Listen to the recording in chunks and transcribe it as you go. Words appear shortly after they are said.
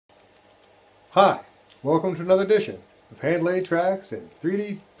Hi, welcome to another edition of hand-laid tracks and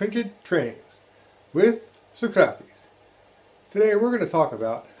 3D printed trains with Socrates. Today we're going to talk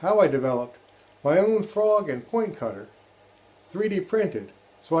about how I developed my own frog and point cutter 3D printed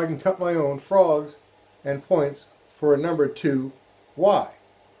so I can cut my own frogs and points for a number 2 Y.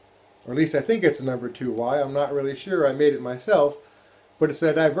 Or at least I think it's a number 2 Y. I'm not really sure. I made it myself, but it's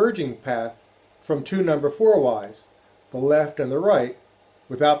a diverging path from two number 4 Ys, the left and the right,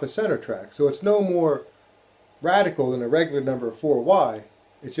 without the center track. So it's no more radical than a regular number 4Y.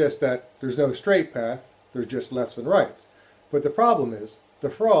 It's just that there's no straight path, there's just lefts and rights. But the problem is, the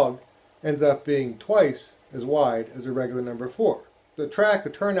frog ends up being twice as wide as a regular number 4. The track, the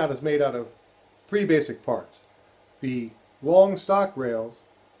turnout, is made out of 3 basic parts. The long stock rails,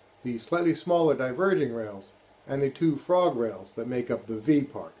 the slightly smaller diverging rails, and the 2 frog rails that make up the V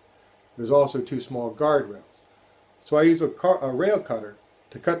part. There's also 2 small guard rails. So I use a rail cutter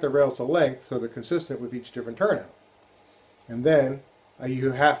to cut the rails to length so they're consistent with each different turnout. And then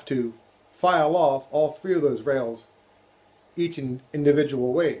you have to file off all 3 of those rails each in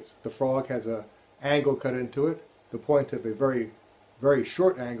individual ways. The frog has an angle cut into it, the points have a very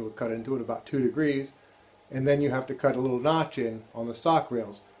short angle cut into it, about 2 degrees, and then you have to cut a little notch in on the stock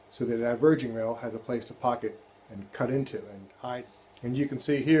rails so that the diverging rail has a place to pocket and cut into and hide. And you can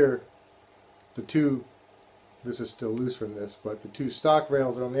see here the 2, this is still loose from this, but the 2 stock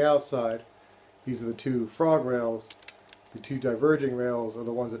rails are on the outside. These are the 2 frog rails. The 2 diverging rails are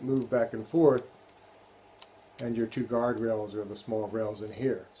the ones that move back and forth, and your 2 guard rails are the small rails in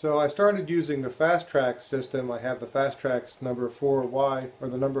here. So I started using the Fast Track system. I have the Fast Tracks number 4Y, or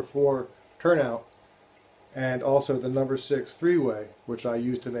the number 4 turnout, and also the number 6 3-way, which I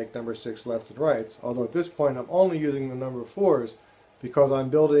use to make number 6 lefts and rights. Although at this point I'm only using the number 4s because I'm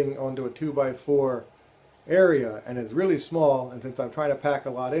building onto a 2x4 area and it's really small, and since I'm trying to pack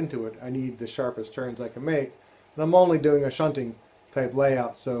a lot into it, I need the sharpest turns I can make. And I'm only doing a shunting type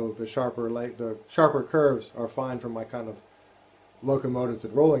layout, so the sharper curves are fine for my kind of locomotives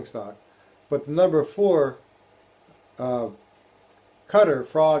and rolling stock. But the number 4 cutter,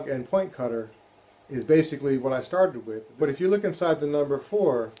 frog and point cutter, is basically what I started with. But if you look inside the number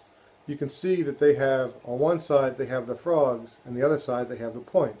 4, you can see that they have, on one side they have the frogs, and the other side they have the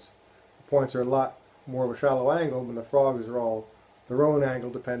points. The points are a lot more of a shallow angle, and the frogs are all their own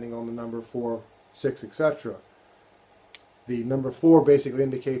angle depending on the number 4, 6, etc. The number 4 basically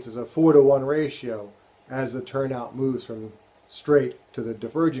indicates as a 4-to-1 ratio as the turnout moves from straight to the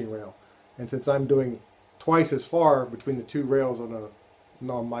diverging rail. And since I'm doing twice as far between the 2 rails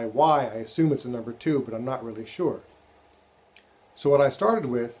on my Y, I assume it's a number 2, but I'm not really sure. So what I started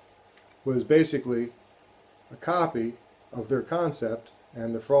with was basically a copy of their concept,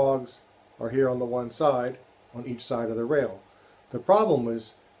 and the frogs are here on the one side, on each side of the rail. The problem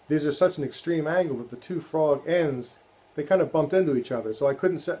was these are such an extreme angle that the 2 frog ends, they kind of bumped into each other, so I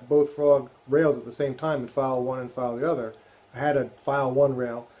couldn't set both frog rails at the same time and file one and file the other. I had to file one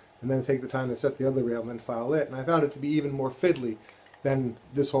rail and then take the time to set the other rail and then file it, and I found it to be even more fiddly than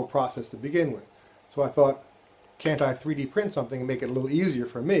this whole process to begin with. So I thought, can't I 3D print something and make it a little easier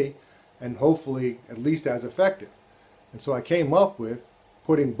for me and hopefully at least as effective? And so I came up with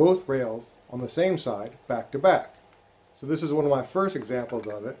putting both rails on the same side back to back. So this is one of my first examples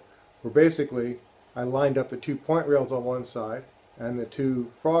of it, where basically I lined up the 2 point rails on one side and the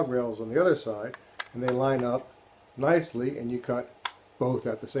 2 frog rails on the other side, and they line up nicely and you cut both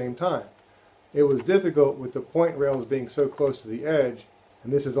at the same time. It was difficult with the point rails being so close to the edge,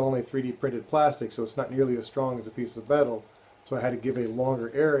 and this is only 3D printed plastic, so it's not nearly as strong as a piece of metal, so I had to give a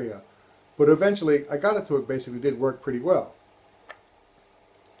longer area. But eventually I got it to it basically did work pretty well.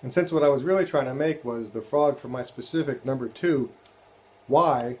 And since what I was really trying to make was the frog for my specific number 2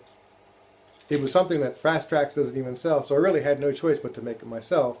 Y, it was something that Fast Tracks doesn't even sell, so I really had no choice but to make it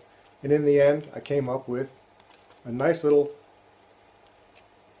myself. And in the end, I came up with a nice little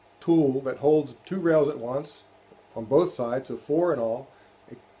tool that holds 2 rails at once on both sides, so 4 in all,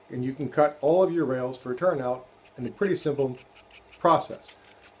 and you can cut all of your rails for a turnout in a pretty simple process.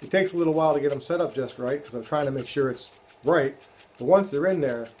 It takes a little while to get them set up just right because I'm trying to make sure it's right. But once they're in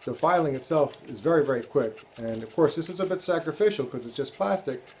there, the filing itself is very quick. And of course this is a bit sacrificial because it's just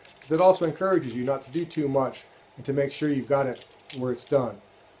plastic. But it also encourages you not to do too much and to make sure you've got it where it's done.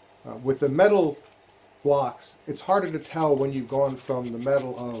 With the metal blocks, it's harder to tell when you've gone from the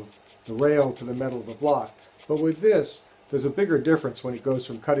metal of the rail to the metal of the block. But with this, there's a bigger difference when it goes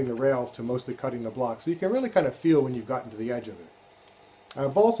from cutting the rails to mostly cutting the block. So you can really kind of feel when you've gotten to the edge of it.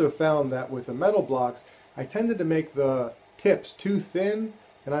 I've also found that with the metal blocks, I tended to make the tips too thin,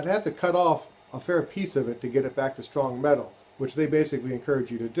 and I'd have to cut off a fair piece of it to get it back to strong metal, which they basically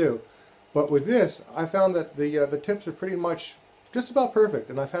encourage you to do. But with this, I found that the tips are pretty much just about perfect,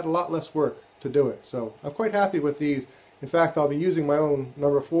 and I've had a lot less work to do it. So I'm quite happy with these. In fact, I'll be using my own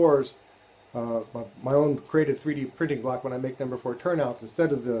number 4s, my own created 3D printing block when I make number 4 turnouts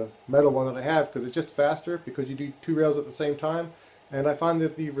instead of the metal one that I have, because it's just faster because you do 2 rails at the same time, and I find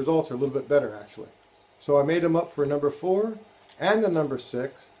that the results are a little bit better actually. So I made them up for number 4 and the number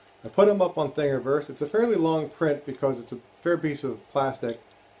 6. I put them up on Thingiverse. It's a fairly long print because it's a fair piece of plastic,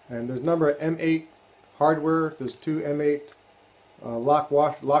 and there's number M8 hardware. There's 2 M8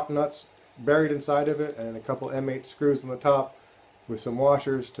 lock nuts buried inside of it, and a couple M8 screws on the top with some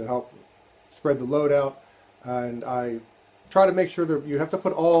washers to help spread the load out. And I try to make sure that you have to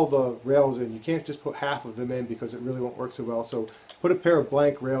put all the rails in. You can't just put half of them in because it really won't work so well. So put a pair of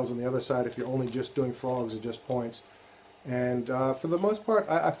blank rails on the other side if you're only just doing frogs or just points. And for the most part,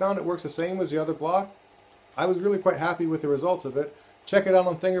 I found it works the same as the other block. I was really quite happy with the results of it. Check it out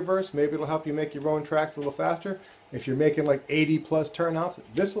on Thingiverse. Maybe it'll help you make your own tracks a little faster. If you're making like 80 plus turnouts,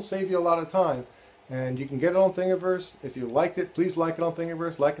 this will save you a lot of time. And you can get it on Thingiverse. If you liked it, please like it on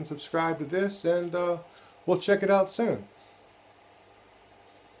Thingiverse. Like and subscribe to this, and we'll check it out soon.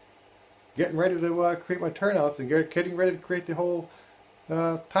 Getting ready to create my turnouts and getting ready to create the whole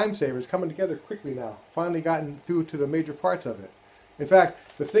time savers, coming together quickly now. Finally gotten through to the major parts of it. In fact,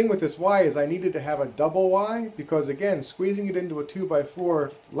 the thing with this Y is I needed to have a double Y because, again, squeezing it into a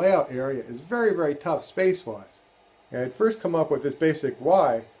 2x4 layout area is very, very tough space-wise. I had first come up with this basic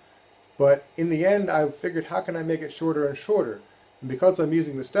Y, but in the end I figured, how can I make it shorter and shorter? And because I'm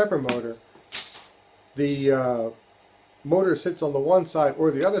using the stepper motor, the motor sits on the one side or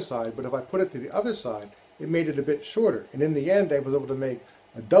the other side, but if I put it to the other side, it made it a bit shorter. And in the end I was able to make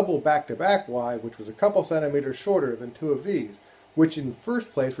a double back-to-back Y, which was a couple centimeters shorter than 2 of these, which in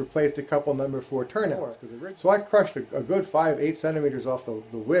first place replaced a couple number 4 turnouts. So I crushed a good 5-8 centimeters off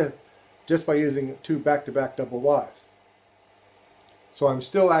the width just by using 2 back-to-back double Ys. So I'm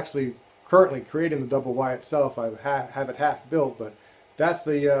still actually currently creating the double Y itself. I have it half built, but that's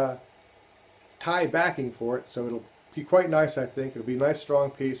the tie backing for it, so it'll be quite nice. I think it'll be a nice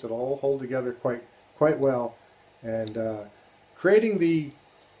strong piece. It'll all hold together quite well. And creating the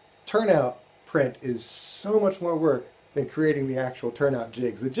turnout print is so much more work than creating the actual turnout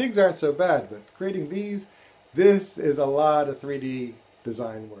jigs. The jigs aren't so bad, but creating these, this is a lot of 3D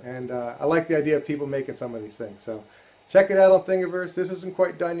design work. And I like the idea of people making some of these things. So check it out on Thingiverse. This isn't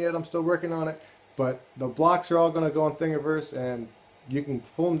quite done yet. I'm still working on it. But the blocks are all going to go on Thingiverse, and you can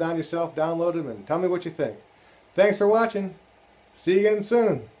pull them down yourself, download them, and tell me what you think. Thanks for watching. See you again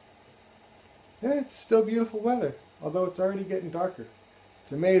soon. Yeah, it's still beautiful weather, although it's already getting darker.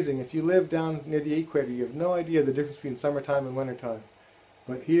 It's amazing. If you live down near the equator, you have no idea the difference between summertime and wintertime.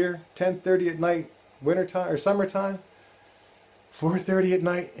 But here, 10:30 at night, wintertime or summertime, 4:30 at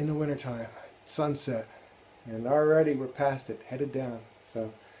night in the wintertime, sunset. And already we're past it, headed down.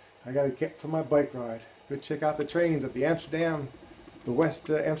 So I got to get for my bike ride. Go check out the trains at the West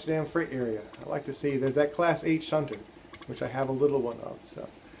Amsterdam freight area. I like to see, there's that Class 8 shunter, which I have a little one of. So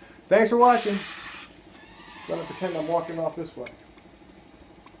thanks for watching. I'm going to pretend I'm walking off this way.